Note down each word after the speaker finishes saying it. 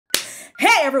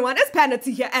Hey everyone, it's Panda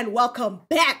T here and welcome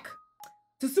back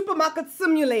to Supermarket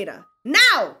Simulator.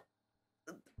 Now,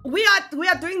 we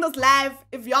are doing this live.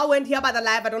 If y'all weren't here by the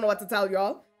live, I don't know what to tell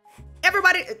y'all.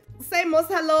 Everybody, say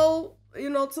most hello, to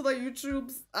the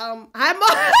YouTubes. Hi,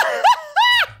 Mom.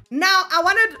 Now, I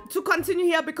wanted to continue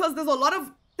here because there's a lot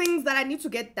of things that I need to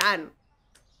get done.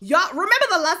 Y'all, remember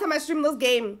the last time I streamed this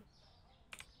game?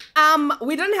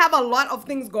 We didn't have a lot of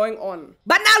things going on.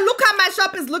 But now look how my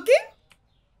shop is looking.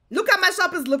 Look how my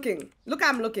shop is looking. Look how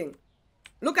I'm looking.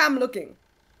 Look how I'm looking.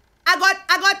 I got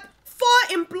 4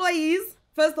 employees,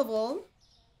 first of all.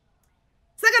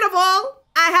 Second of all,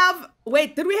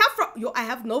 wait, did we have I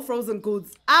have no frozen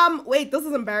goods. Wait, this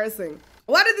is embarrassing.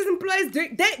 What are these employees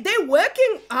doing? They're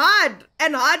working hard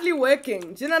and hardly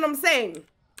working. Do you know what I'm saying?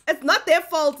 It's not their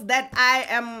fault that I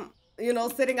am,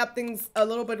 setting up things a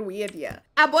little bit weird here.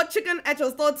 I bought chicken at your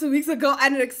store 2 weeks ago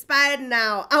and it expired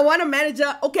now. I want a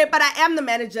manager. Okay, but I am the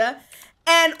manager.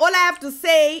 And all I have to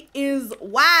say is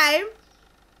why?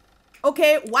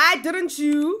 Okay, why didn't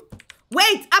you?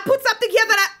 Wait, I put something here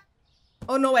that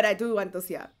oh no, wait, I do want this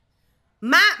here.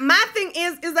 My thing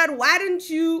is that why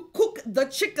didn't you cook the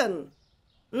chicken?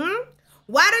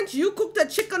 Why don't you cook the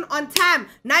chicken on time?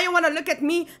 Now you want to look at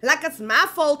me like it's my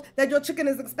fault that your chicken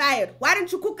is expired. Why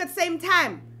don't you cook at the same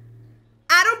time?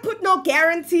 I don't put no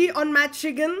guarantee on my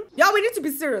chicken. Y'all, we need to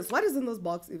be serious. What is in this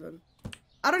box even?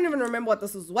 I don't even remember what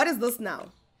this is. What is this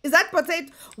now? Is that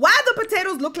potato? Why do the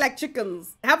potatoes look like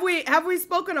chickens? Have we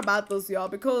spoken about this, y'all?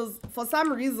 Because for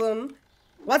some reason,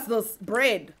 what's this?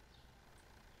 Bread.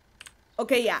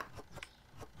 Okay, yeah.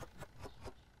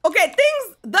 Okay,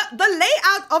 the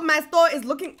layout of my store is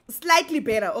looking slightly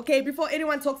better, okay, before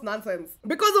anyone talks nonsense.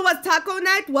 Because it was taco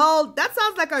night, well, that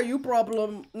sounds like a you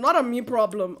problem, not a me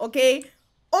problem, okay?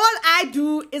 All I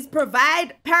do is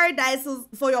provide paradises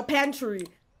for your pantry.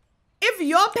 If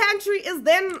your pantry is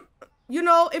then,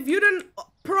 if you didn't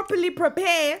properly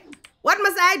prepare, what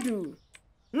must I do?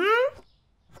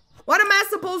 What am I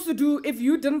supposed to do if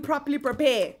you didn't properly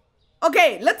prepare?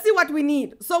 Okay, let's see what we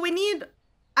need. So we need...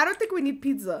 I don't think we need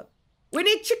pizza. We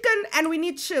need chicken and we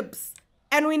need chips.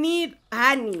 And we need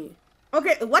honey.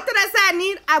 Okay, what did I say I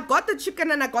need? I've got the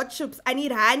chicken and I got chips. I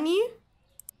need honey.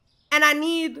 And I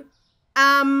need,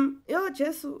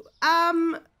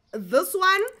 this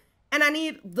one. And I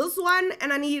need this one.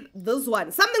 And I need this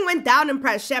one. Something went down in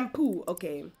price. Shampoo.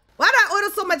 Okay. Why did I order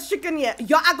so much chicken here?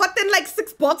 Yo, I got then like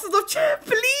 6 boxes of chicken.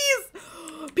 Please.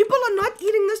 People are not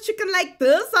eating this chicken like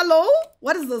this. Hello?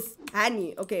 What is this?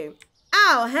 Honey. Okay.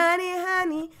 Oh,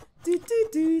 honey, do, do,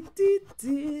 do, do,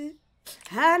 do.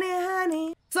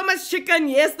 Honey. So much chicken,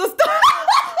 yes, the store.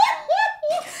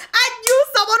 I knew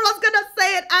someone was gonna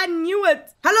say it. I knew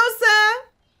it. Hello, sir.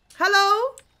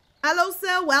 Hello,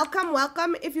 sir.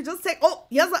 Welcome. If you just take, hello,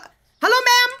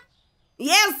 ma'am.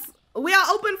 Yes, we are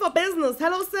open for business.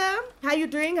 Hello, sir. How you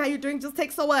doing? Just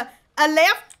take a left.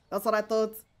 That's what I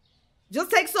thought.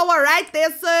 Just take a right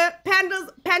there, sir.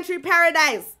 Panda's Pantry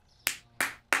Paradise.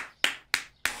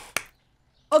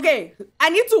 Okay, I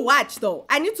need to watch though.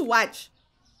 I need to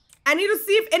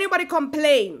see if anybody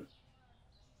complain.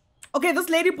 Okay, this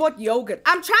lady bought yogurt.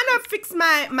 I'm trying to fix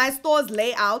my store's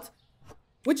layout,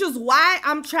 which is why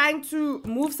I'm trying to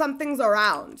move some things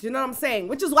around. You know what I'm saying?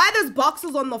 Which is why there's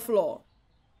boxes on the floor.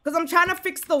 Because I'm trying to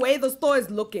fix the way the store is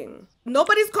looking.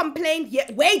 Nobody's complained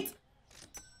yet. Wait!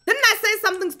 Didn't I say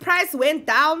something's price went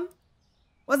down?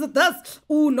 Was it this?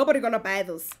 Ooh, nobody's gonna buy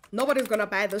this. Nobody's gonna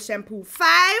buy this shampoo.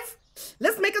 5?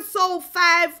 Let's make it so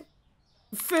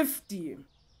 5.50.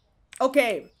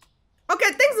 Okay,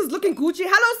 things is looking Gucci.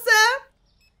 Hello, sir.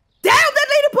 Damn, that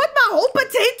lady put my whole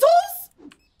potatoes.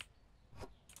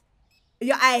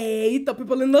 Yeah, I hate the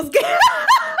people in this game.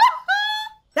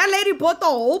 That lady bought the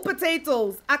whole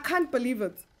potatoes. I can't believe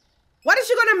it. What is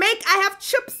she gonna make? I have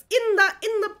chips in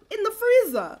the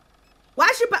freezer. Why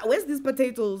is she where's these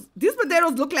potatoes? These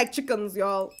potatoes look like chickens,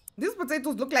 y'all. These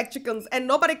potatoes look like chickens, and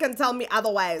nobody can tell me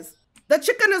otherwise. The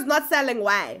chicken is not selling.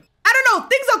 Why? I don't know.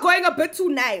 Things are going a bit too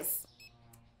nice.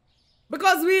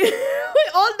 Because we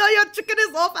all know your chicken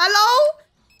is off. Hello?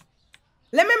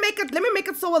 Let me make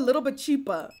it so a little bit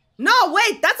cheaper. No,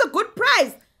 wait, that's a good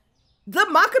price. The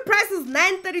market price is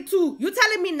 $9.32. You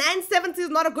telling me $9.70 is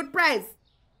not a good price?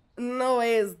 No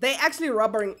ways. They're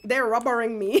rubbering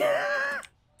me.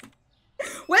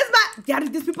 Where's my... Yeah,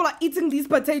 these people are eating these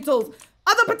potatoes.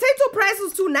 Are the potato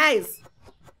prices too nice?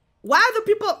 Why are the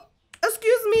people...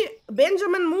 Excuse me,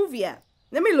 Benjamin, move here.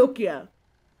 Let me look here.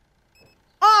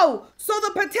 Oh, so the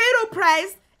potato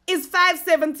price is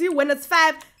 $5.70 when it's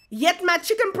 5, yet my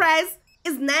chicken price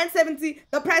is $9.70.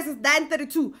 The price is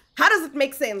 $9.32. How does it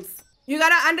make sense? You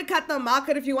gotta undercut the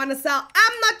market if you want to sell.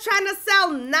 I'm not trying to sell.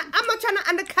 I'm not trying to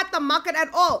undercut the market at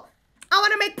all. I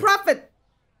want to make profit.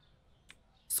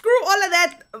 Screw all of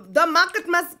that. The market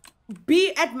must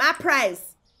be at my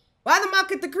price. Why the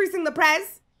market decreasing the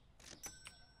price?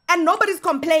 And nobody's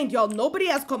complained, y'all. Nobody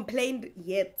has complained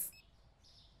yet.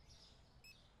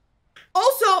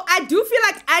 Also, I do feel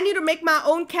like I need to make my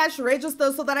own cash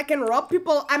register so that I can rob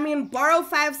people. I mean, borrow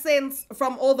 5 cents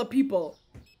from all the people.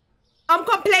 I'm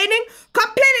complaining?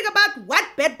 Complaining about what,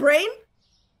 bad brain?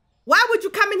 Why would you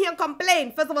come in here and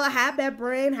complain? First of all, hi, bad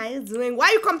brain. How you doing? Why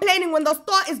are you complaining when the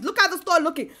store is, look how the store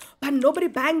looking. But nobody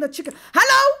buying the chicken.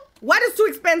 Hello? What is too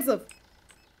expensive?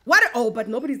 What? Oh, but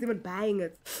nobody's even buying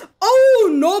it. Oh,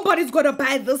 nobody's gonna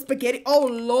buy this spaghetti. Oh,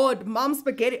 Lord, mom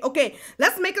spaghetti. Okay,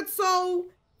 let's make it so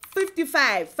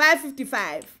 55,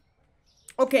 5.55.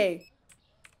 Okay.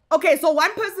 Okay, so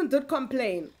one person did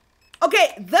complain.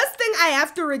 Okay, this thing I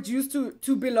have to reduce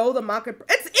to below the market.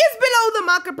 It is below the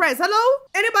market price. Hello?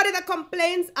 Anybody that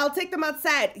complains, I'll take them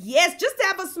outside. Yes, just to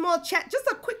have a small chat. Just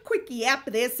a quick yap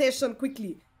there session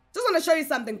quickly. Just want to show you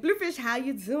something. Bluefish, how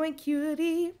you doing,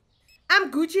 cutie? I'm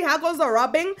Gucci. How goes the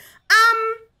robbing?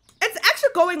 It's actually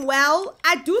going well.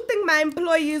 I do think my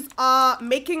employees are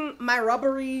making my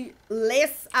robbery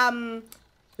less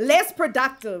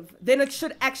productive than it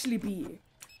should actually be.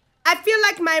 I feel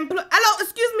like my hello,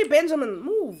 excuse me, Benjamin,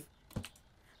 move.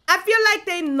 I feel like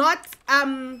they're not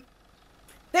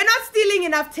stealing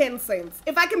enough 10 cents.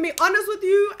 If I can be honest with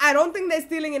you, I don't think they're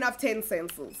stealing enough 10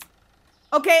 cents.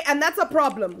 Okay, and that's a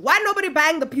problem. Why nobody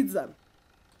buying the pizza?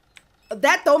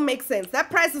 That don't make sense.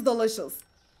 That price is delicious.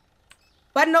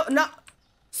 But no,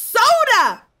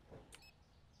 soda!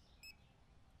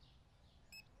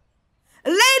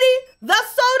 Lady, the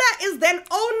soda is then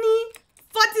only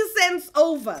 40 cents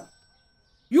over.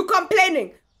 You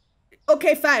complaining.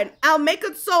 Okay, fine. I'll make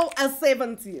it so a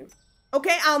 70.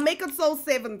 Okay, I'll make it so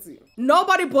 70.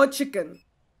 Nobody bought chicken.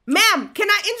 Ma'am, can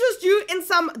I interest you in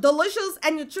some delicious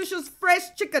and nutritious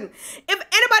fresh chicken? If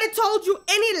anybody told you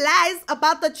any lies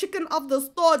about the chicken of the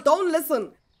store, don't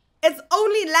listen. It's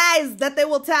only lies that they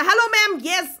will tell. Hello, ma'am.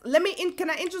 Yes, let me in. Can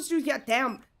I interest you here?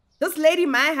 Damn, this lady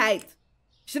my height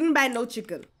shouldn't buy no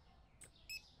chicken.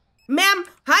 Ma'am,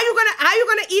 how you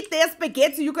gonna eat their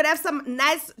spaghetti? You could have some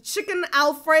nice chicken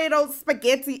Alfredo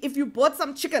spaghetti if you bought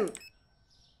some chicken.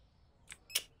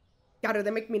 God,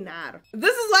 they make me mad.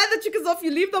 This is why the chicken's off.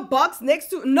 You leave the box next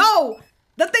to. No,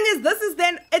 the thing is, this is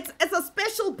then it's a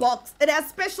special box. It has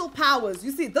special powers.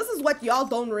 You see, this is what y'all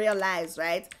don't realize,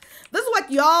 right? This is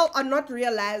what y'all are not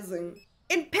realizing.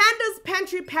 In Panda's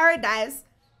Pantry Paradise,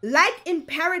 like in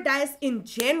paradise in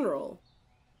general,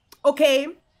 okay,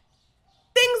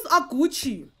 things are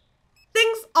Gucci.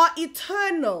 Things are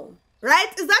eternal,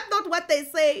 right? Is that not what they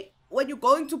say when you're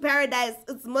going to paradise?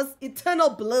 It's most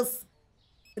eternal bliss.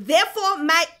 Therefore,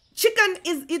 my chicken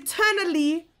is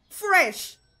eternally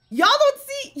fresh. Y'all don't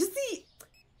see, you see,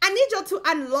 I need y'all to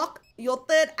unlock your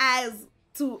third eyes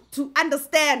to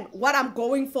understand what I'm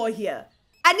going for here.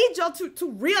 I need y'all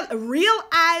to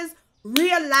realize.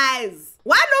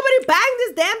 Why nobody buying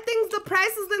these damn things? The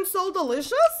price is then so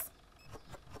delicious.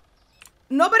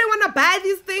 Nobody want to buy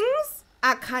these things?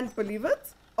 I can't believe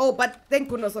it. Oh, but thank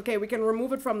goodness. Okay, we can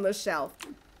remove it from the shelf.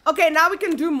 Okay, now we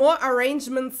can do more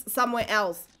arrangements somewhere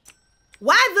else.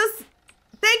 Why this?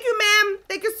 Thank you, ma'am.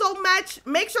 Thank you so much.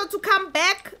 Make sure to come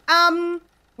back.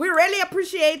 We really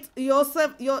appreciate your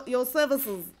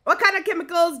services. What kind of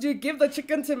chemicals do you give the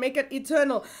chicken to make it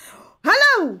eternal?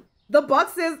 Hello. The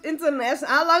box says international.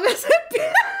 How long has it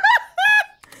been?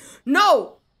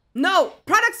 No. No,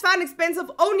 products found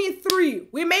expensive, only 3.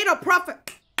 We made a profit.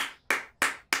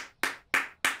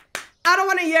 I don't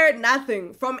want to hear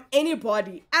nothing from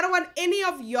anybody. I don't want any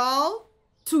of y'all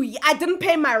to, I didn't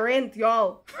pay my rent,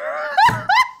 y'all. I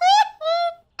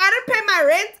didn't pay my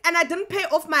rent and I didn't pay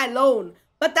off my loan.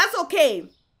 But that's okay.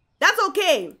 That's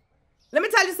okay. Let me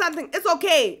tell you something. It's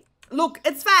okay. Look,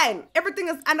 it's fine. Everything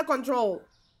is under control.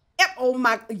 Oh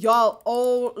my, y'all,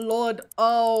 oh Lord,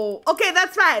 oh. Okay,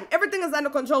 that's fine. Everything is under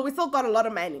control. We still got a lot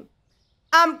of money.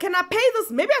 Can I pay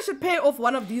this? Maybe I should pay off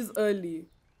one of these early.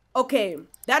 Okay,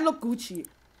 that look Gucci.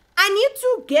 I need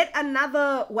to get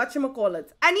another, whatchamacallit.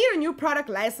 I need a new product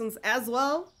license as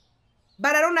well.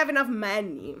 But I don't have enough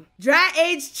money. Dry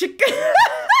aged chicken.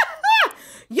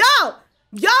 Y'all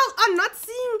are not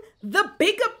seeing the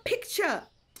bigger picture.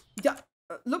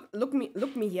 Look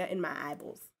me here in my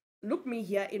eyeballs. Look me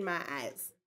here in my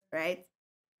eyes, right?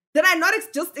 Did I not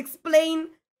just explain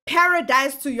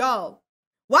paradise to y'all?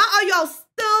 Why are y'all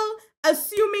still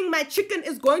assuming my chicken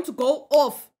is going to go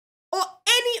off? Or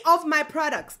any of my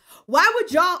products? Why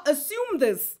would y'all assume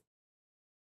this?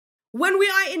 when we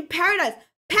are in paradise.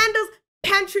 Panda's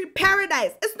Pantry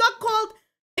Paradise. It's not called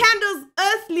Panda's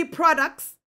Earthly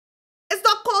Products. It's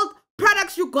not called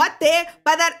products you got there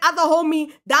by that other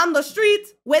homie down the street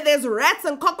where there's rats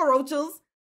and cockroaches.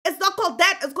 It's not called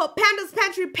that. It's called Panda's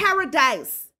Pantry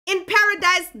Paradise. In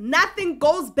paradise, nothing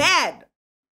goes bad.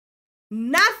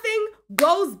 Nothing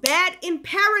goes bad in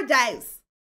paradise.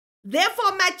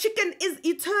 Therefore, my chicken is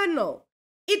eternal.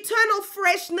 Eternal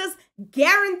freshness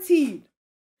guaranteed.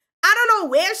 I don't know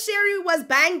where Sherry was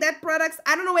buying that products.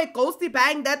 I don't know where Ghosty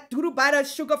buying that doo-doo butter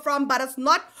sugar from, but it's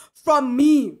not from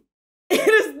me. It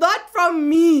is not from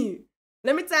me.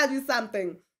 Let me tell you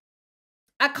something.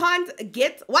 I can't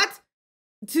get I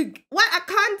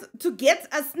can't to get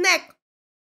a snack.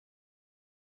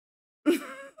 You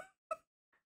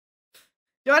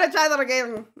want to try that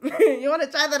again? You want to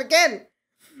try that again?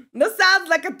 This sounds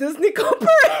like a Disney corporation.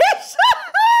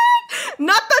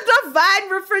 Not the divine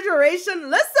refrigeration.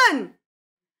 Listen,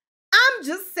 I'm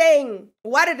just saying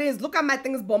what it is. Look at my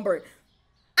things bomber.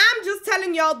 I'm just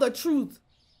telling y'all the truth.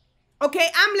 Okay,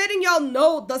 I'm letting y'all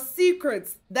know the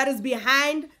secrets that is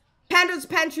behind Panda's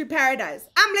Pantry Paradise.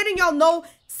 I'm letting y'all know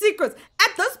secrets.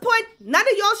 At this point, none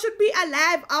of y'all should be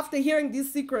alive after hearing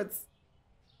these secrets.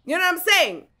 You know what I'm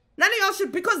saying? None of y'all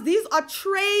should, because these are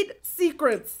trade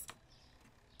secrets.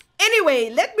 Anyway,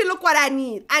 let me look what I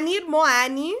need. I need more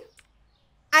honey.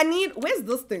 Where's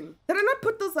this thing? Did I not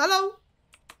put this? Hello?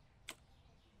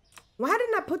 Why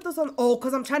didn't I put this on? Oh,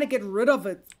 because I'm trying to get rid of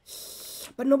it.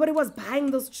 But nobody was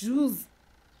buying those juice.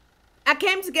 I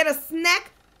came to get a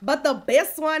snack, but the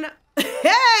best one,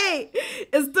 hey,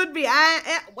 it stood behind.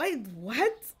 Wait,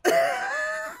 what?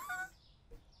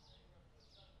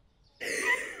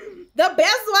 The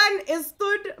best one is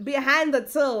stood behind the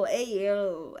till. Hey,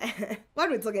 yo. What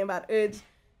are we talking about? Urge.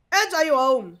 Urge, are you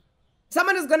home?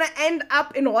 Someone is going to end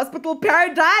up in hospital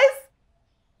paradise?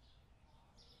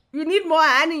 You need more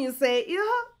honey, you say. Yeah.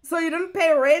 So you didn't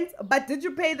pay rent, but did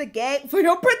you pay the gang for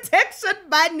your protection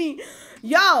money?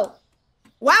 Yo,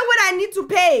 why would I need to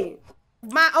pay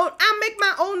my own? I make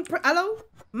my own,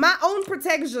 my own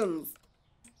protections.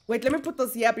 Wait, let me put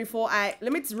this here before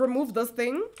let me remove this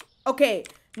thing. Okay,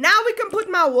 now we can put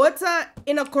my water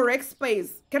in a correct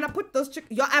space. Can I put this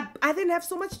chicken? Yo, I didn't have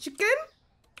so much chicken.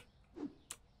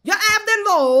 Yeah, I have then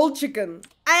the whole chicken.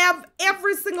 I have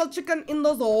every single chicken in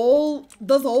this whole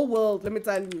world, let me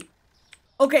tell you.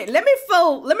 Okay, let me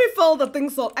fill the thing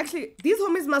so actually these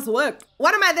homies must work.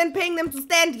 What am I then paying them to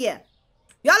stand here?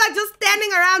 Y'all are just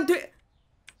standing around doing.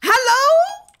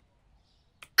 Hello?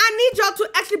 I need y'all to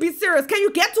actually be serious. Can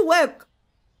you get to work?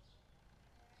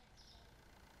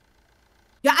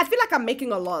 Yeah, I feel like I'm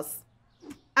making a loss.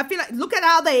 I feel like, look at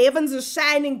how the heavens are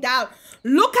shining down.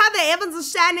 Look how the heavens are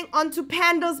shining onto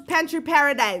Panda's Pantry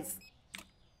Paradise.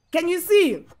 Can you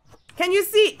see? Can you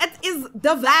see? It is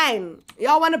divine.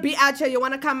 Y'all want to be out here. You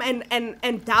want to come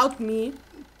and doubt me.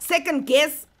 Second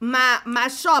guess my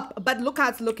shop. But look how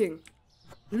it's looking.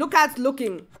 Look how it's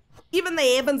looking. Even the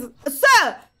heavens.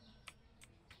 Sir!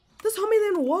 This homie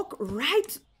then walk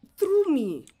right through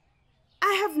me.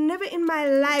 I have never in my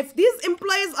life. These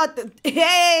employees are,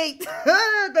 hey,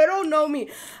 they don't know me.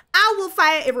 I will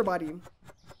fire everybody.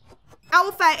 I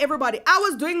will fire everybody. I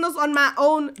was doing this on my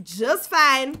own just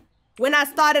fine when I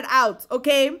started out,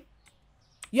 okay?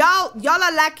 Y'all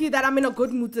are lucky that I'm in a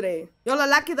good mood today. Y'all are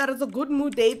lucky that it's a good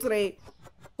mood day today.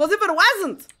 Because if it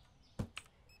wasn't,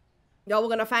 y'all were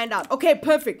gonna find out. Okay,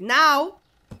 perfect. Now,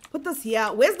 put this here.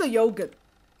 Where's the yogurt?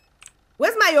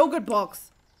 Where's my yogurt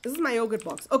box? This is my yogurt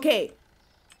box. Okay.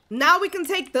 Now we can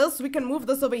take this, we can move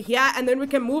this over here, and then we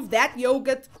can move that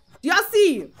yogurt. Do y'all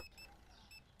see?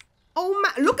 Oh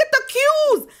my, look at the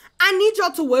queues. I need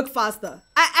y'all to work faster.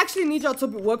 I actually need y'all to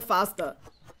work faster.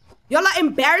 Y'all are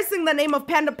embarrassing the name of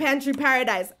Panda Pantry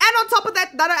Paradise. And on top of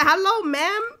that, hello,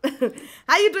 ma'am.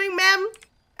 How you doing, ma'am?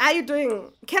 How you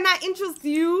doing? Can I interest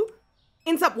you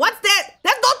in some, what's that?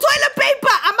 That's no toilet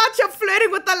paper. I'm out here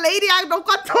flirting with the lady. I don't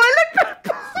got toilet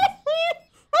paper.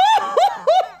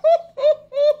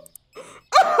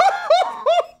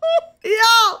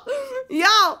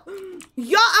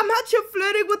 Yo, I'm out here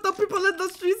flirting with the people in the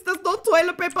streets. There's no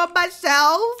toilet paper on my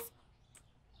shelves.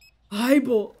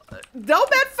 Aibo. No,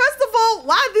 man, first of all,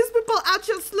 why are these people out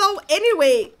here slow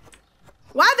anyway?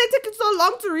 Why are they taking so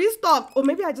long to restock? Or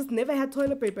maybe I just never had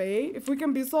toilet paper, eh? If we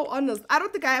can be so honest. I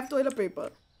don't think I have toilet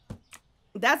paper.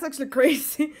 That's actually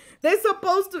crazy. They're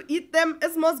supposed to eat them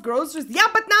as most groceries. Yeah,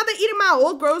 but now they're eating my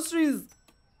whole groceries.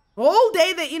 Whole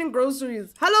day they're eating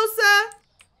groceries. Hello, sir.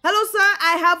 Hello, sir.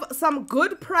 I have some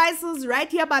good prices right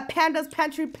here by Panda's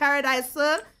Pantry Paradise,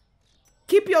 sir.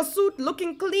 Keep your suit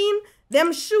looking clean.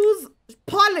 Them shoes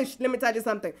polished. Let me tell you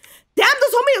something. Damn,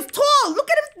 this homie is tall. Look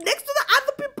at him next to the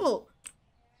other people.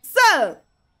 Sir,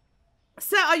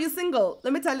 are you single?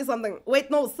 Let me tell you something. Wait,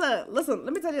 no, sir. Listen,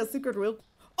 let me tell you a secret real.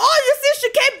 Oh, you see,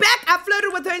 she came back. I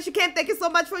flirted with her and she came. Thank you so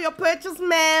much for your purchase,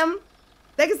 ma'am.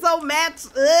 Thank you so much.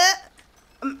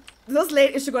 This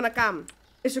lady, is she gonna come?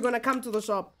 Is she gonna come to the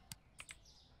shop?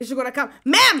 Is she gonna come?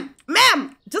 Ma'am,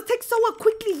 just take someone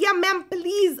quickly here, ma'am,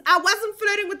 please. I wasn't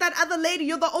flirting with that other lady.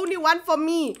 You're the only one for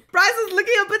me. Price is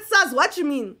looking a bit sus. What you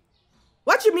mean?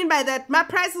 What you mean by that? My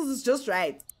prices is just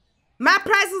right. My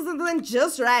prices isn't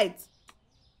just right.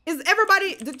 Is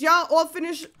everybody, did y'all all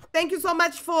finish? Thank you so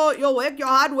much for your work, your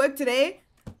hard work today.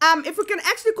 If we can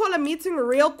actually call a meeting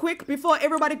real quick before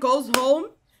everybody goes home,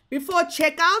 before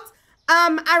checkout.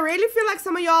 I really feel like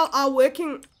some of y'all are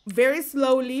working very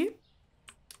slowly.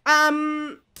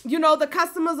 You know, the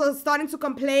customers are starting to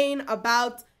complain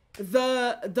about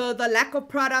the lack of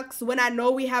products when I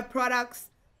know we have products.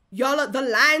 Y'all, the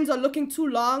lines are looking too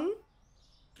long.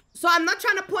 So I'm not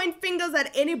trying to point fingers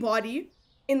at anybody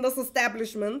in this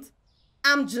establishment.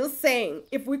 I'm just saying,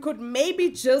 if we could maybe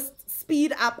just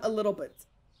speed up a little bit.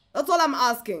 That's all I'm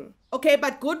asking. Okay,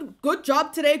 but good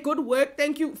job today. Good work.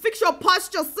 Thank you. Fix your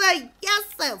posture, sir. Yes,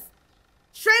 sis.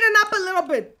 Straighten up a little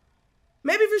bit.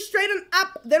 Maybe if you straighten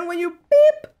up, then when you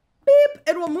beep,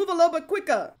 it will move a little bit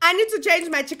quicker. I need to change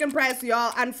my chicken price,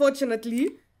 y'all,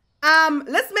 unfortunately.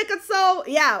 Let's make it so,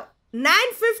 yeah,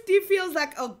 $9.50 feels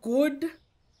like a good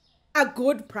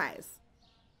price.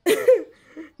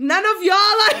 None of y'all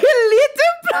are elite.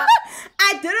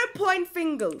 I didn't point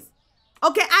fingers.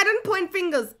 Okay, I didn't point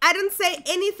fingers. I didn't say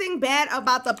anything bad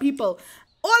about the people.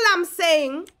 All I'm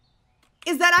saying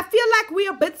is that I feel like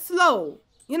we're a bit slow.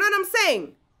 You know what I'm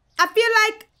saying? I feel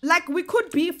like we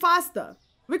could be faster.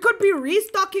 We could be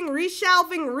restocking,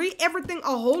 reshelving, everything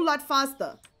a whole lot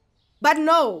faster. But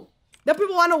no, the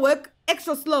people want to work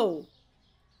extra slow.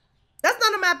 That's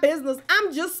none of my business.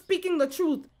 I'm just speaking the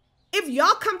truth. If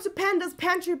y'all come to Panda's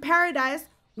Pantry Paradise,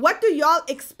 what do y'all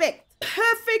expect?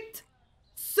 Perfect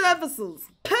services,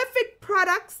 perfect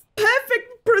products,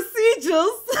 perfect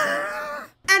procedures,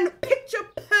 and picture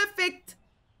perfect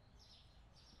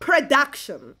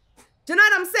production. Do you know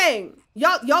what I'm saying?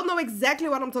 Y'all know exactly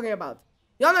what I'm talking about.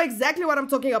 Y'all know exactly what I'm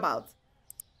talking about.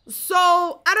 So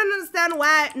I don't understand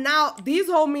why now these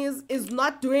homies is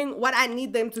not doing what I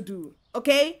need them to do.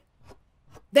 Okay?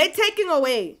 They're taking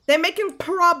away. They're making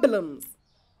problems.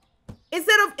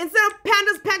 Instead of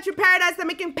Panda's Pantry Paradise, they're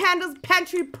making Panda's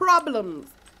Pantry problems.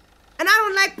 And I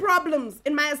don't like problems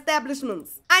in my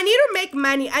establishments. I need to make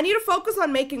money. I need to focus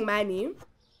on making money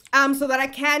so that I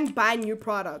can buy new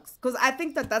products. Because I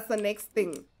think that that's the next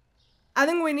thing. I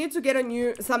think we need to get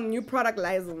some new product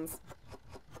license.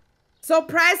 So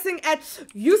pricing at,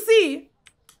 you see,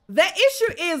 the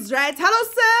issue is, right? Hello,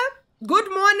 sir. Good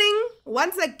morning.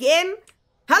 Once again.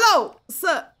 Hello,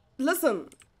 sir. Listen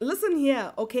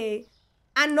here, okay?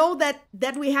 I know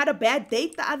that we had a bad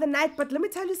date the other night, but let me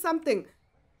tell you something.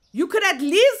 You could at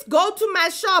least go to my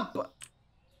shop.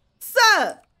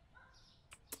 Sir.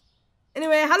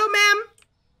 Anyway, hello, ma'am.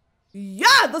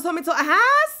 Yeah, that's what me talk.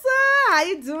 Hi, sir. How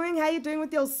you doing? How you doing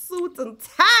with your suit and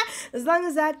tie? As long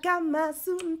as I got my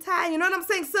suit and tie. You know what I'm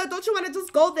saying, sir? Don't you want to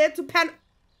just go there to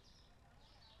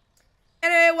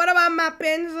Anyway, what about my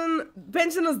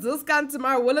pensioner's discount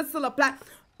tomorrow? Will it still apply?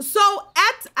 So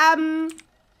at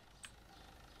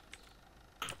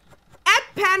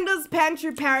Panda's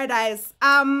Pantry Paradise,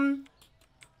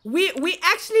 we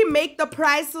actually make the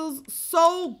prices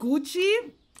so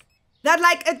Gucci that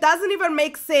like it doesn't even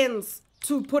make sense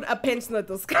to put a pensioner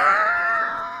discount.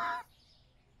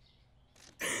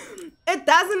 It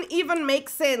doesn't even make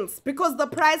sense because the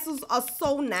prices are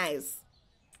so nice.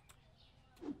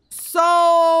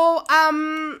 So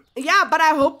yeah, but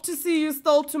I hope to see you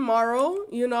still tomorrow,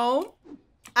 you know.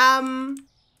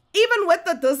 Even with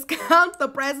the discount, the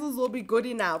prices will be good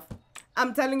enough.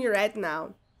 I'm telling you right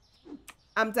now.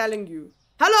 I'm telling you.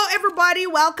 Hello, everybody.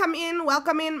 Welcome in.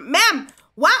 Welcome in. Ma'am,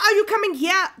 why are you coming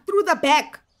here through the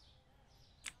back?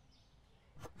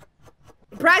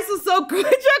 Price is so good.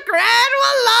 You're grand.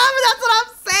 Well, love. That's what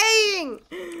I'm saying.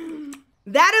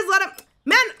 That is what I'm...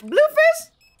 Man,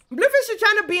 Bluefish, you're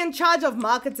trying to be in charge of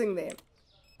marketing there.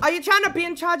 Are you trying to be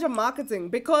in charge of marketing?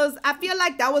 Because I feel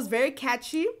like that was very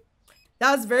catchy.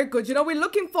 That was very good. You know, we're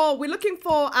looking for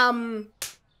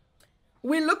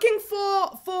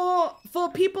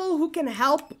people who can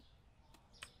help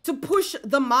to push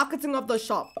the marketing of the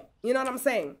shop. You know what I'm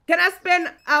saying? Can I spend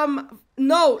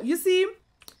no, you see,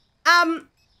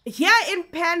 here in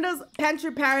Panda's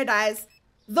Pantry Paradise,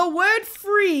 the word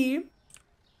free,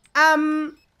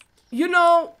 you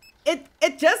know,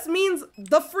 It just means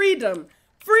the freedom.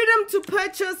 Freedom to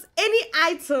purchase any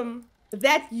item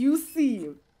that you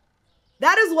see.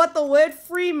 That is what the word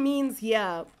free means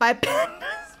here by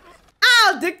pandas.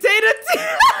 I'll dictate it to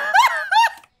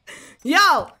you.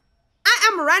 Yo, I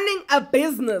am running a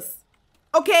business.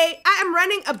 Okay, I am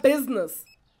running a business.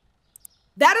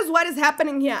 That is what is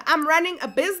happening here. I'm running a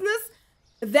business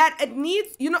that it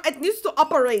needs, it needs to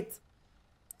operate.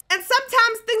 And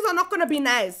sometimes things are not going to be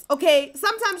nice, okay?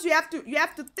 Sometimes you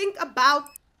have to think about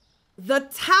the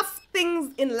tough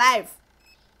things in life.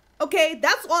 Okay,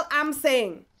 that's all I'm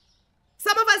saying.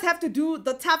 Some of us have to do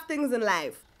the tough things in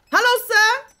life. Hello,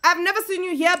 sir. I've never seen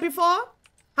you here before.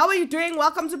 How are you doing?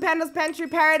 Welcome to Panda's Pantry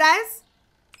Paradise.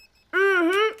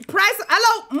 Price,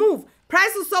 hello, move.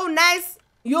 Price is so nice,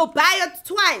 you'll buy it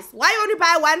twice. Why you only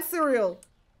buy one cereal?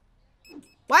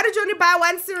 Why did you only buy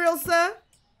one cereal, sir?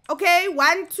 Okay,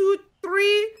 1, 2,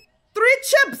 3. 3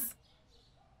 chips.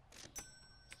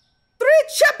 3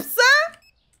 chips, sir.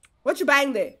 What you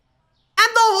buying there? And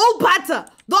the whole butter.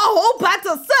 The whole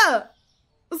butter, sir.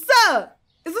 Sir,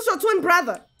 is this your twin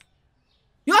brother?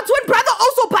 Your twin brother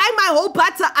also buying my whole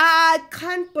butter. I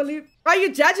can't believe. Are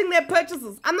you judging their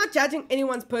purchases? I'm not judging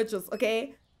anyone's purchase,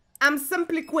 okay? I'm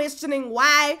simply questioning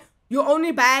why you're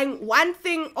only buying one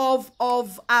thing of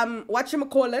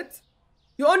whatchamacallit.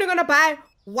 You're only gonna buy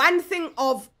one thing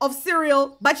of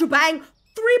cereal, but you're buying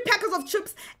 3 packets of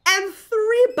chips and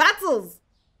 3 butters.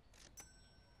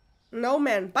 No,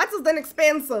 man. Butter's then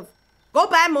expensive. Go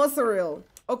buy more cereal.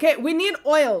 Okay, we need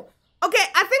oil. Okay,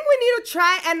 I think we need to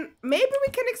try and maybe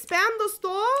we can expand the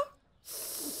store.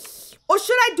 Or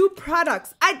should I do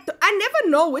products? I never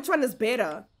know which one is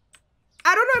better.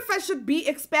 I don't know if I should be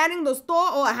expanding the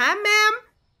store or, hi, ma'am.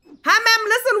 Hi, ma'am.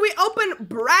 Listen, we open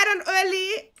bright and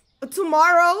early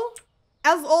tomorrow,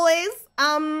 as always.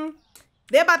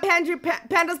 There by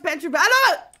Panda's Pantry.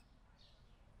 Hello.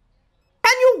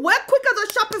 Can you work quicker?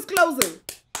 The shop is closing.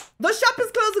 The shop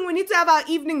is closing. We need to have our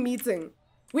evening meeting.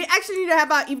 We actually need to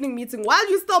have our evening meeting. While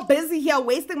you're still busy here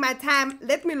wasting my time,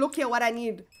 let me look here what I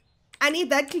need. I need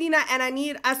that cleaner and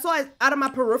I saw it out of my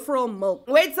peripheral milk.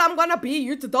 Wait, so I'm gonna be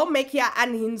you to don't make here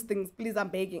unhinged things, please, I'm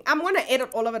begging. I'm gonna edit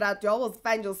all of it out. Y'all will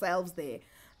find yourselves there.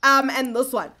 And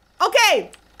this one.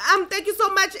 Okay. Thank you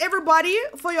so much, everybody,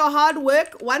 for your hard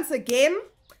work once again.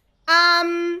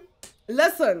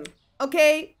 Listen,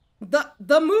 okay,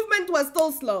 the movement was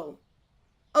still slow.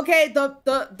 Okay,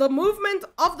 the movement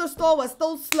of the store was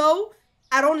still slow.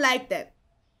 I don't like that.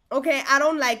 Okay, I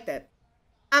don't like that.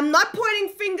 I'm not pointing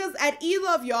fingers at either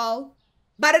of y'all,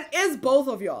 but it is both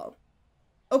of y'all.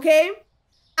 Okay?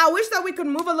 I wish that we could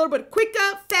move a little bit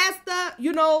quicker, faster.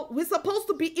 You know, we're supposed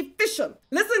to be efficient.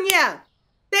 Listen, yeah.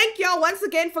 Thank y'all once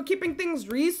again for keeping things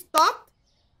restocked.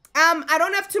 I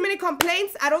don't have too many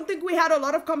complaints. I don't think we had a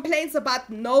lot of complaints about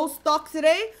no stock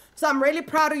today. So I'm really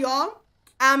proud of y'all.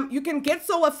 You can get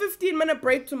a 15-minute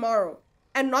break tomorrow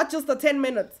and not just the 10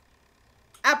 minutes.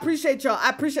 I appreciate y'all.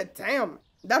 I appreciate, damn.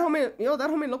 That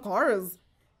homie look horrors.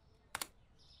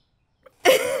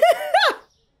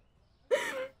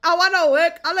 I want to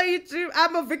work. Hello, YouTube.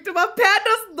 I'm a victim of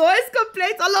Panda's noise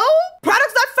complaints. Hello?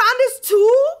 Products not found is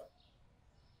 2?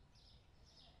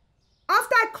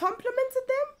 After I complimented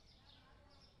them?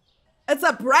 It's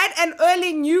a bright and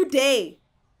early new day.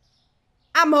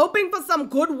 I'm hoping for some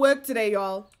good work today,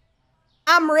 y'all.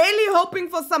 I'm really hoping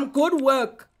for some good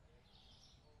work.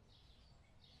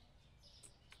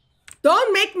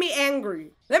 Don't make me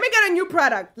angry. Let me get a new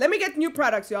product. Let me get new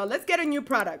products, y'all. Let's get a new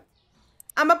product.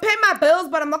 I'm gonna pay my bills,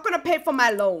 but I'm not gonna pay for my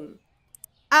loan.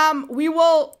 We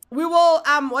will,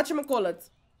 whatchamacallit?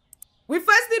 We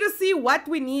first need to see what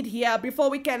we need here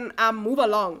before we can move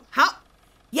along. How?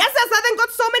 Yes, I think got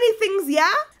so many things,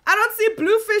 yeah? I don't see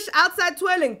Bluefish outside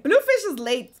twirling. Bluefish is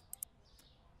late.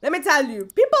 Let me tell you,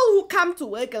 people who come to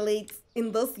work late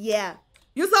in this year,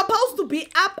 you're supposed to be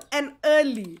up and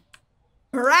early.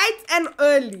 Bright and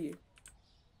early.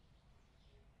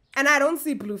 And I don't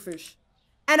see Bluefish.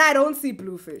 And I don't see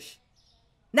Bluefish.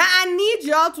 Now, I need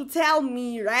y'all to tell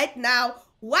me right now,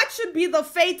 what should be the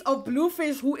fate of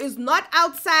Bluefish who is not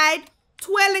outside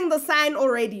twirling the sign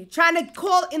already, trying to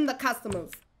call in the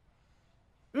customers?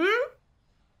 I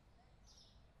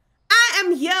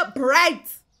am here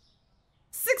bright.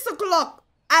 6 o'clock.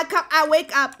 I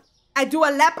wake up. I do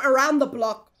a lap around the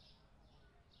block.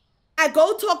 I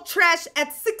go talk trash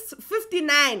at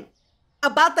 6:59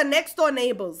 about the next door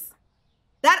neighbors.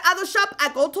 That other shop, I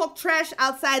go talk trash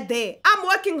outside there. I'm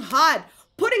working hard,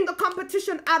 putting the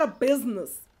competition out of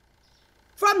business.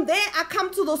 From there, I come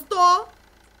to the store.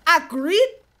 I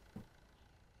greet.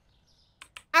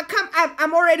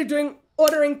 I'm already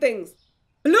ordering things.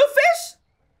 Bluefish?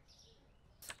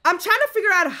 I'm trying to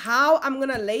figure out how I'm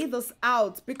gonna lay this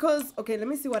out because, okay, let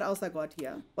me see what else I got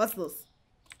here. What's this?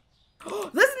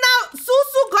 This now,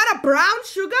 Susu got a brown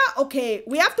sugar. Okay,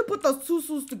 we have to put those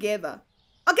Susus together.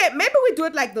 Okay, maybe we do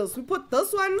it like this. We put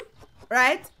this one,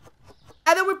 right?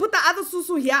 And then we put the other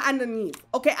Susu here underneath.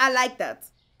 Okay, I like that.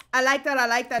 I like that. I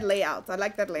like that layout. I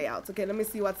like that layout. Okay, let me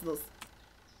see what's this.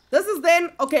 This is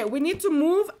then, okay, we need to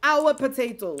move our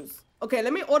potatoes. Okay,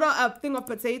 let me order a thing of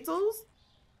potatoes.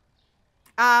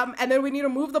 And then we need to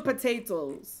move the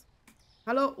potatoes.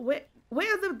 Hello, where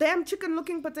are the damn chicken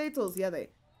looking potatoes? Yeah, they.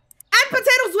 And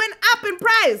potatoes went up in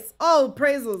price. Oh,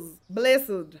 praises.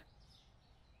 Blessed.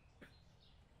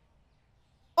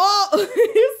 Oh,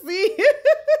 you see?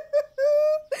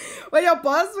 When your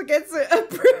boss forgets to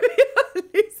approve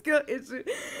your skill issue.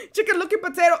 Chicken looking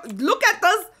potato. Look at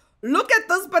this. Look at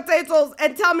those potatoes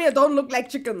and tell me it don't look like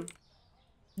chicken.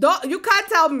 You can't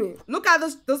tell me. Look how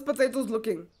this potato's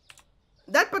looking.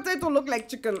 That potato look like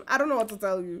chicken. I don't know what to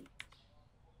tell you.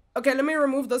 Okay, let me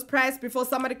remove this price before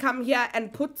somebody come here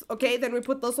and put, okay, then we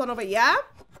put this one over here.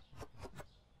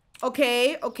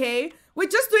 Okay, okay. We're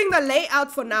just doing the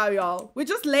layout for now, y'all. We're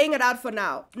just laying it out for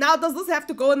now. Now, does this have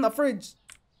to go in the fridge?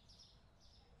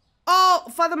 Oh,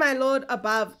 Father my Lord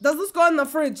above. Does this go in the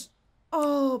fridge?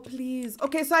 Oh, please.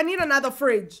 Okay, so I need another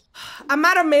fridge. I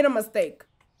might have made a mistake.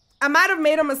 I might have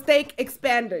made a mistake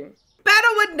expanding. Better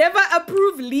would never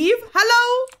approve leave.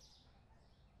 Hello?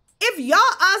 If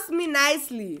y'all ask me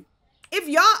nicely,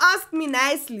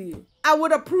 I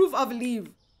would approve of leave.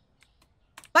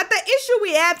 But the issue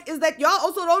we have is that y'all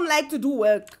also don't like to do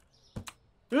work.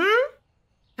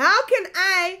 How can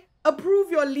I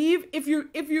approve your leave if you're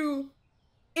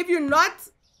not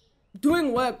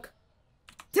doing work?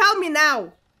 Tell me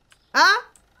now. Huh?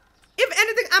 If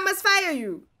anything, I must fire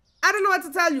you. I don't know what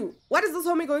to tell you. What is this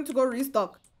homie going to go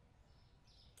restock?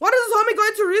 What is this homie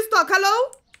going to restock?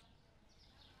 Hello?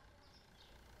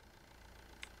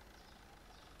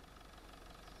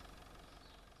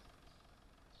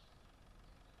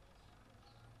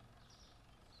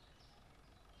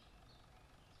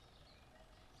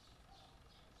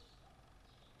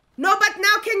 No, but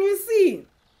now can you see?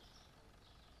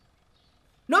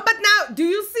 No, but now, do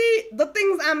you see the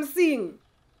things I'm seeing?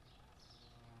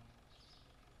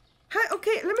 Hi,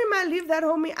 okay, let me leave that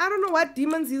homie. I don't know what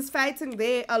demons he's fighting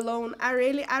there alone. I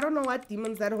don't know what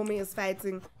demons that homie is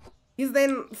fighting. He's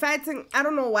then fighting, I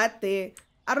don't know what there.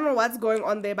 I don't know what's going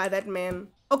on there by that man.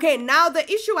 Okay, now the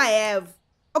issue I have.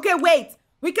 Okay, wait.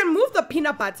 We can move the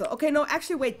peanut butter. Okay, no,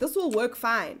 actually, wait. This will work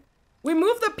fine. We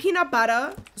move the peanut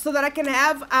butter so that I can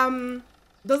have,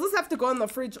 does this have to go in the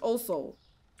fridge also?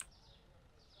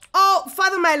 Oh,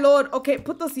 Father my Lord. Okay,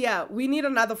 put this here. We need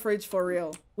another fridge for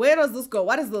real. Where does this go?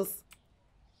 What is this?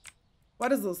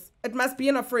 What is this? It must be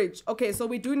in a fridge. Okay, so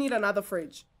we do need another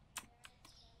fridge.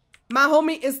 My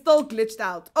homie is still glitched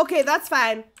out. Okay, that's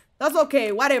fine. That's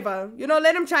okay. Whatever. You know,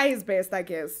 let him try his best, I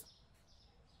guess.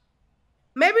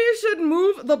 Maybe you should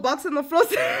move the box on the floor.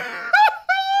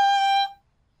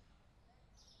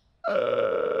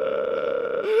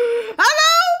 Hello?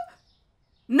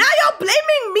 Now you're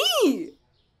blaming me.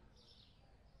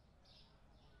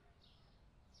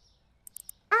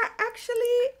 I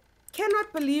actually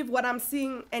cannot believe what I'm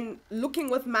seeing and looking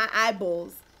with my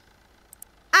eyeballs.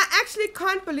 I actually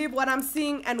can't believe what I'm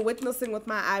seeing and witnessing with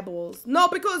my eyeballs. No,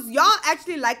 because y'all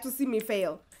actually like to see me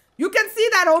fail. You can see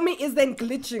that homie is then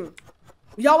glitching.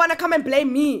 Y'all want to come and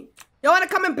blame me. Y'all want to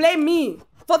come and blame me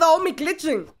for the homie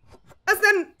glitching.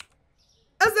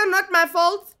 Is that not my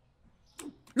fault?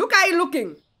 Look how he's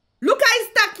looking. Look how he's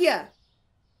stuck here.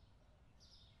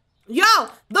 Yo,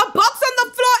 the box on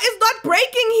the floor is not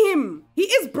breaking him. He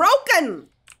is broken.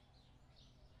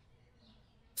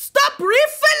 Stop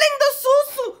refilling the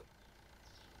susu.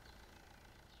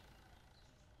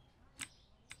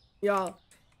 Yo,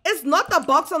 it's not the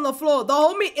box on the floor. The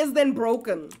homie is then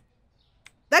broken.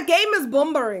 The game is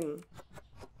bombering.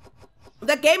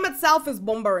 The game itself is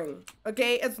bombering.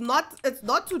 Okay, it's not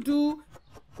to do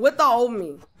with the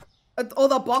homie or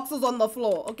the boxes on the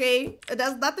floor. Okay, it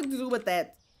has nothing to do with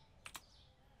that.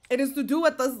 It is to do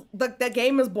with the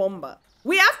game is bomber.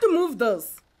 We have to move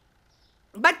this.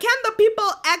 But can the people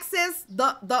access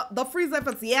the freezer if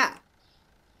it's here?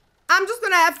 I'm just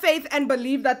gonna have faith and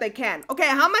believe that they can. Okay,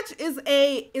 how much is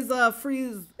a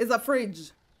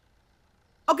fridge?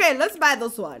 Okay, let's buy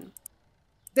this one.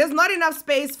 There's not enough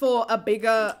space for a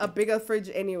bigger fridge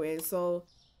anyway, so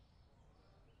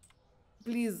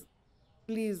please.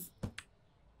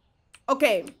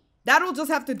 Okay, that will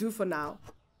just have to do for now.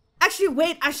 Actually,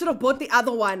 wait, I should have bought the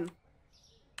other one.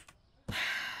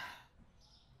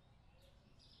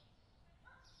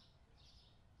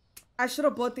 I should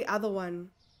have bought the other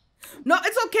one. No,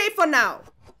 it's okay for now.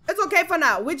 It's okay for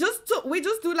now. We just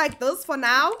do like this for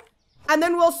now, and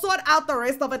then we'll sort out the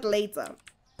rest of it later.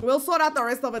 We'll sort out the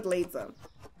rest of it later.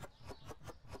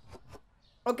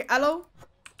 Okay, hello?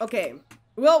 Okay.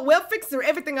 We'll fix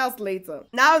everything else later.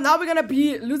 Now we're gonna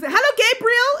be losing. Hello,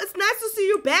 Gabriel. It's nice to see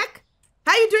you back.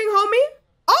 How you doing, homie?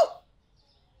 Oh!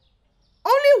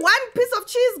 Only one piece of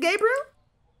cheese, Gabriel?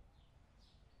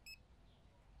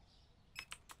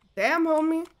 Damn,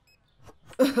 homie.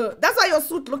 That's why your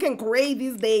suit looking gray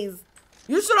these days.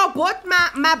 You should have bought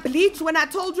my bleach when I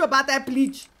told you about that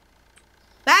bleach.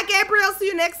 Bye, Gabriel. See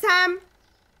you next time.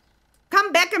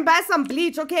 Come back and buy some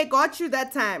bleach. Okay, got you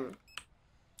that time.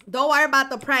 Don't worry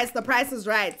about the price. The price is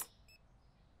right.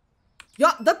 Yo,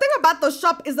 the thing about the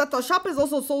shop is that the shop is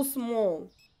also so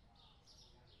small.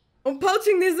 I'm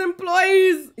poaching these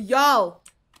employees. Y'all,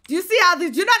 do you see how they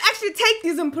do not actually take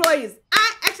these employees?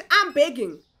 I'm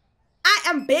begging. I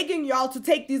am begging y'all to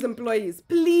take these employees.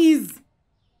 Please.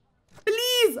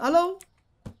 Please. Hello?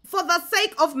 For the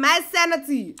sake of my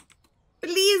sanity.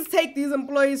 Please take these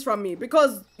employees from me.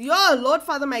 Because your Lord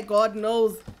Father, my God,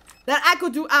 knows that I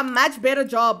could do a much better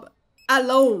job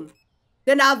alone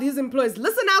than how these employees.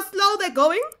 Listen how slow they're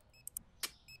going.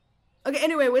 Okay,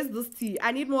 anyway, where's this tea?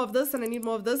 I need more of this, and I need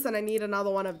more of this, and I need another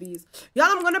one of these. Y'all,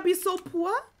 I'm gonna be so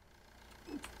poor.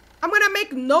 I'm gonna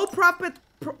make no profit.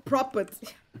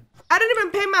 I didn't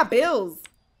even pay my bills.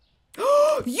 Yo!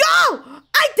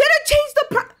 I didn't change the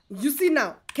price. You see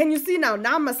now? Can you see now?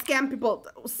 Now I'm gonna scam people.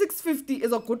 650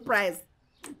 is a good price.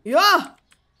 Yo!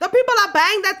 The people are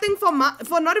buying that thing for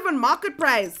not even market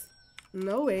price.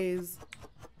 No ways.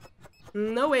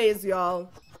 No ways, y'all.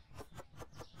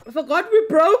 I forgot we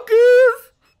broke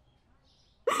it.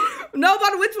 No,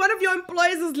 but which one of your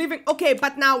employees is leaving? Okay,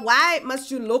 but now why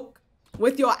must you look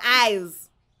with your eyes?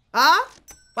 Huh?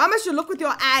 Why must you look with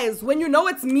your eyes when you know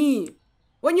it's me?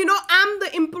 When you know I'm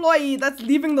the employee that's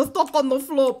leaving the stock on the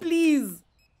floor, please.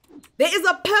 There is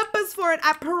a purpose for it,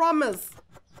 I promise.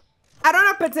 I don't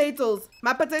have potatoes.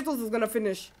 My potatoes is gonna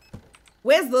finish.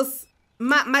 Where's this?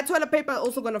 My toilet paper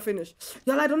also gonna finish.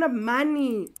 Y'all, I don't have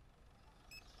money.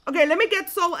 Okay, let me get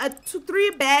 3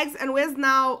 bags, and where's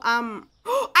now,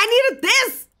 I needed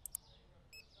this!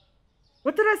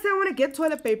 What did I say? I want to get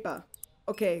toilet paper.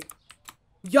 Okay.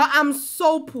 Yo, I'm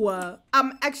so poor.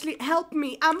 Actually, help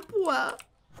me. I'm poor.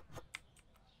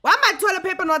 Why my toilet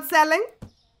paper not selling?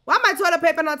 Why my toilet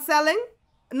paper not selling?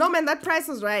 No, man, that price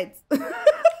is right.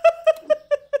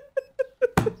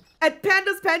 At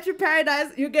Panda's Pantry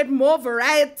Paradise, you get more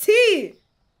variety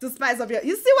to spice up your...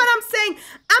 You see what I'm saying?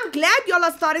 I'm glad y'all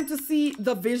are starting to see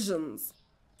the visions.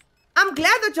 I'm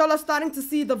glad that y'all are starting to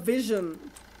see the vision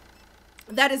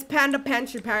that is Panda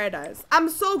Pantry Paradise. I'm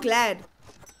so glad.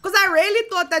 Because I really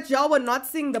thought that y'all were not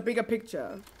seeing the bigger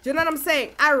picture. Do you know what I'm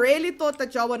saying? I really thought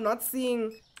that y'all were not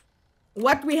seeing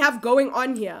what we have going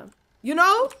on here. You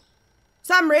know?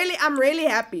 So I'm really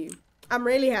happy. I'm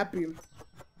really happy.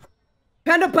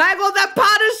 Panda, buy all that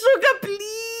powdered sugar,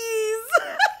 please.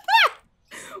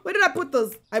 Where did I put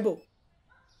this? Aibo.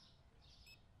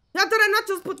 Yeah, did I not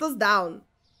just put this down?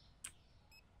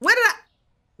 Where did I...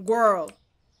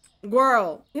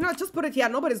 Girl. You know, just put it here.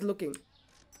 Nobody's looking.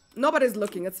 Nobody's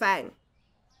looking. It's fine.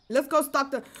 Let's go stock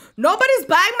the... Nobody's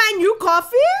buying my new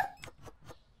coffee?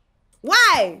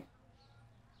 Why?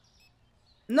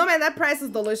 No, man, that price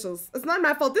is delicious. It's not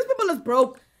my fault. These people is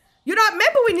broke. You know,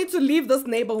 maybe we need to leave this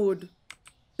neighborhood.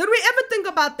 Did we ever think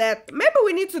about that? Maybe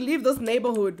we need to leave this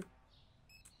neighborhood.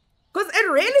 Because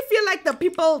it really feel like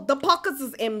the pockets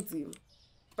is empty.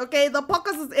 Okay, the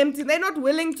pockets is empty. They're not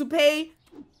willing to pay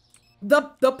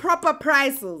the proper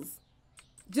prices.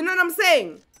 Do you know what I'm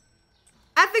saying?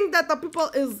 I think that the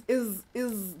people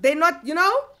they're not, you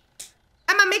know?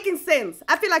 Am I making sense?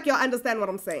 I feel like y'all understand what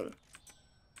I'm saying.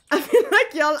 I feel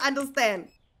like y'all understand.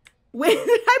 Where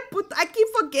did I keep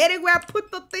forgetting where I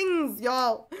put the things,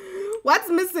 y'all. What's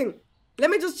missing? Let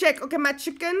me just check. Okay, my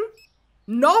chicken.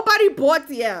 Nobody bought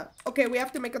here. Okay, we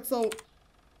have to make it so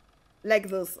like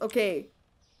this. Okay.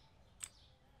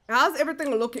 How's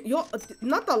everything looking? Yo,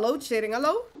 not the load shedding.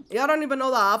 Hello? Y'all don't even know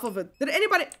the half of it.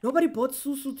 Nobody bought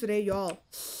susu today, y'all.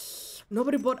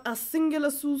 Nobody bought a singular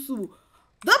susu.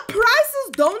 The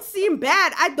prices don't seem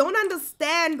bad. I don't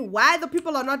understand why the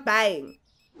people are not buying.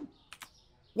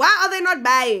 Why are they not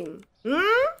buying?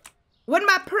 When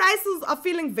my prices are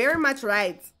feeling very much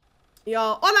right.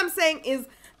 Y'all, all I'm saying is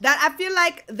that I feel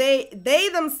like they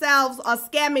themselves are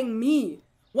scamming me.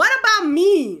 What about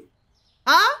me?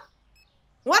 Huh?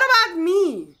 What about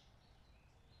me?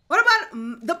 What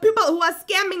about the people who are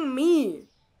scamming me?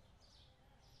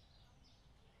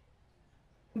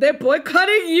 They're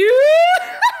boycotting you?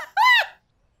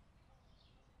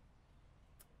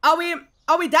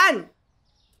 Are we done?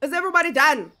 Is everybody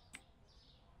done?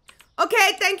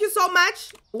 Okay, thank you so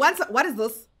much. What is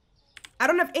this? I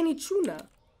don't have any tuna.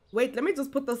 Wait, let me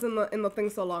just put this in the thing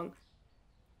so long.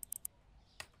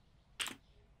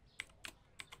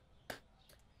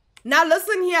 Now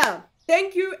listen here.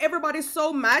 Thank you everybody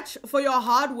so much for your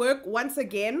hard work once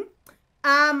again.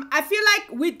 I feel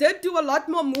like we did do a lot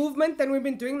more movement than we've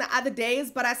been doing the other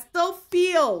days, but I still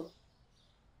feel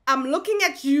I'm looking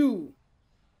at you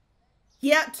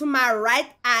here to my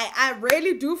right eye. I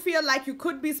really do feel like you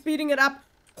could be speeding it up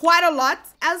quite a lot.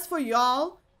 As for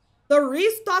y'all, the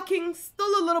restocking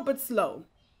still a little bit slow.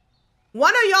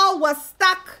 One of y'all was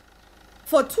stuck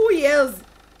for 2 years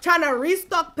trying to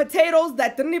restock potatoes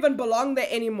that didn't even belong there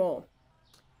anymore.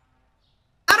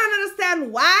 I don't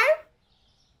understand why,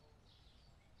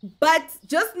 but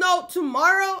just know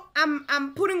tomorrow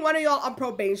I'm putting one of y'all on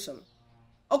probation.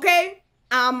 Okay?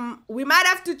 We might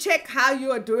have to check how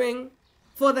you are doing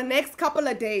for the next couple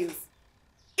of days.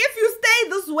 If you stay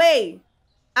this way,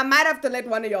 I might have to let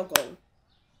one of y'all go.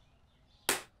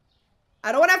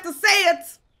 I don't have to say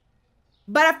it,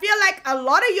 but I feel like a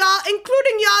lot of y'all,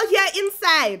 including y'all here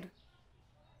inside,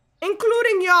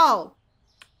 including y'all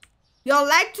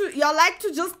like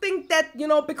to just think that, you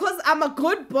know, because I'm a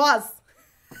good boss,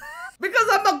 because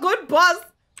I'm a good boss,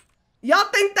 y'all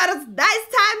think that it's nice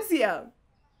times here.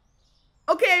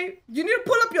 Okay, you need to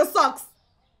pull up your socks.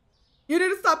 You need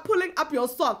to start pulling up your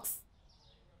socks.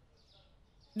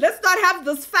 Let's not have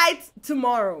this fight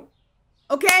tomorrow.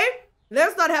 Okay?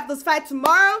 Let's not have this fight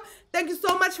tomorrow. Thank you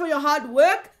so much for your hard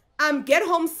work. Get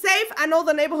home safe. I know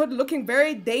the neighborhood looking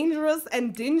very dangerous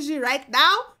and dingy right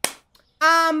now.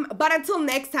 But until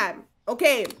next time,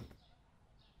 okay?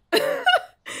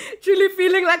 Truly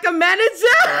feeling like a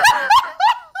manager.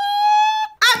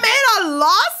 I made a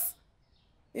loss.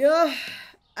 Yeah,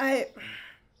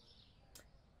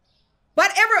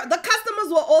 but the customers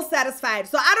were all satisfied.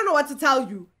 So I don't know what to tell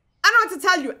you. I don't know what to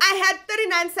tell you. I had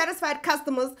 39 satisfied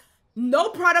customers. No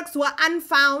products were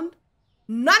unfound.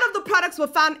 None of the products were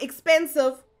found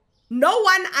expensive. No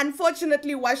one,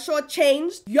 unfortunately, was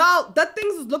shortchanged. Y'all, that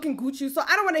things is looking Gucci, so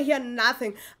I don't want to hear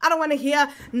nothing. I don't want to hear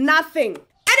nothing.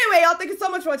 Anyway, y'all, thank you so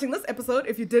much for watching this episode.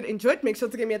 If you did enjoy it, make sure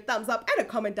to give me a thumbs up and a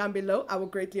comment down below. I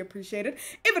would greatly appreciate it.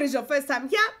 If it is your first time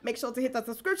here, make sure to hit that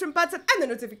subscription button and the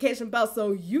notification bell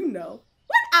so you know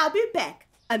when I'll be back.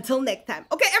 Until next time.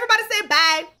 Okay, everybody say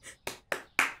bye.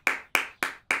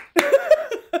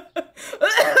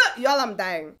 Y'all, I'm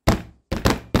dying.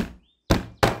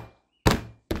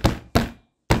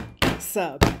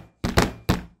 Sub.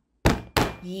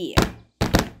 Yeah.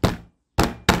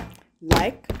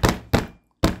 Like.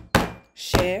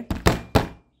 Share.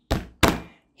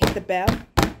 Hit the bell.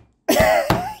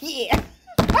 Yeah.